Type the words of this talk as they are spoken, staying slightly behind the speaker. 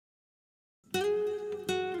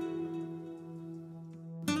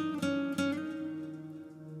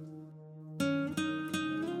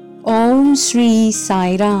Om Shri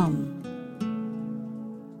Sai Ram.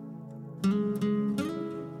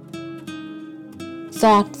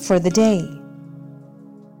 Thought for the day.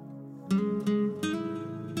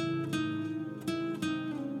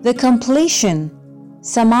 The completion,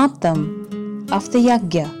 Samaptam, of the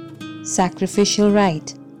Yajna, sacrificial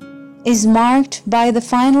rite, is marked by the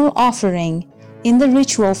final offering in the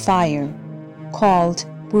ritual fire called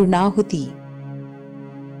Purnahuti.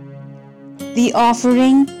 The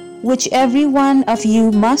offering which every one of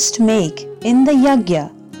you must make in the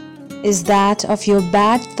Yajna is that of your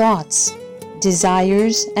bad thoughts,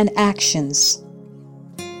 desires, and actions.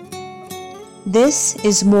 This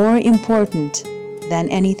is more important than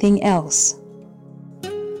anything else.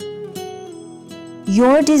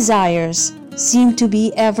 Your desires seem to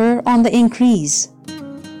be ever on the increase.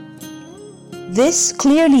 This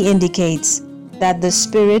clearly indicates that the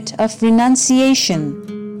spirit of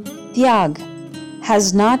renunciation, tyaga,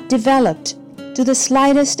 has not developed to the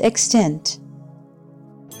slightest extent.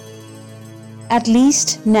 At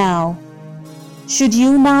least now, should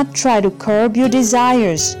you not try to curb your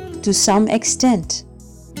desires to some extent?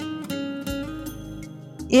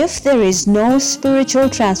 If there is no spiritual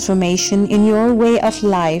transformation in your way of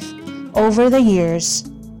life over the years,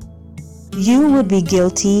 you would be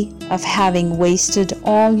guilty of having wasted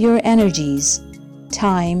all your energies,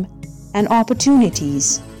 time, and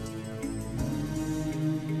opportunities.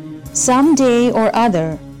 Someday or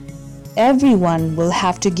other, everyone will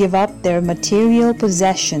have to give up their material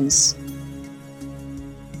possessions.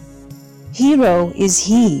 Hero is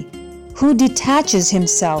he who detaches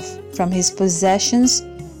himself from his possessions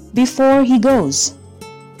before he goes.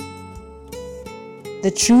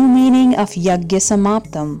 The true meaning of Yajna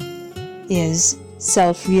Samaptam is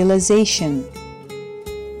self-realization,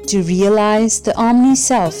 to realize the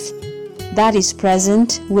Omni-Self that is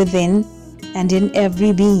present within and in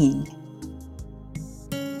every being.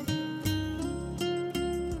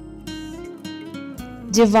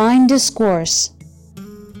 Divine Discourse,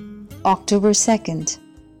 October 2nd,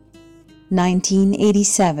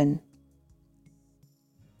 1987.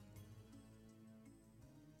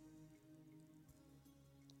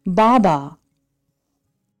 Baba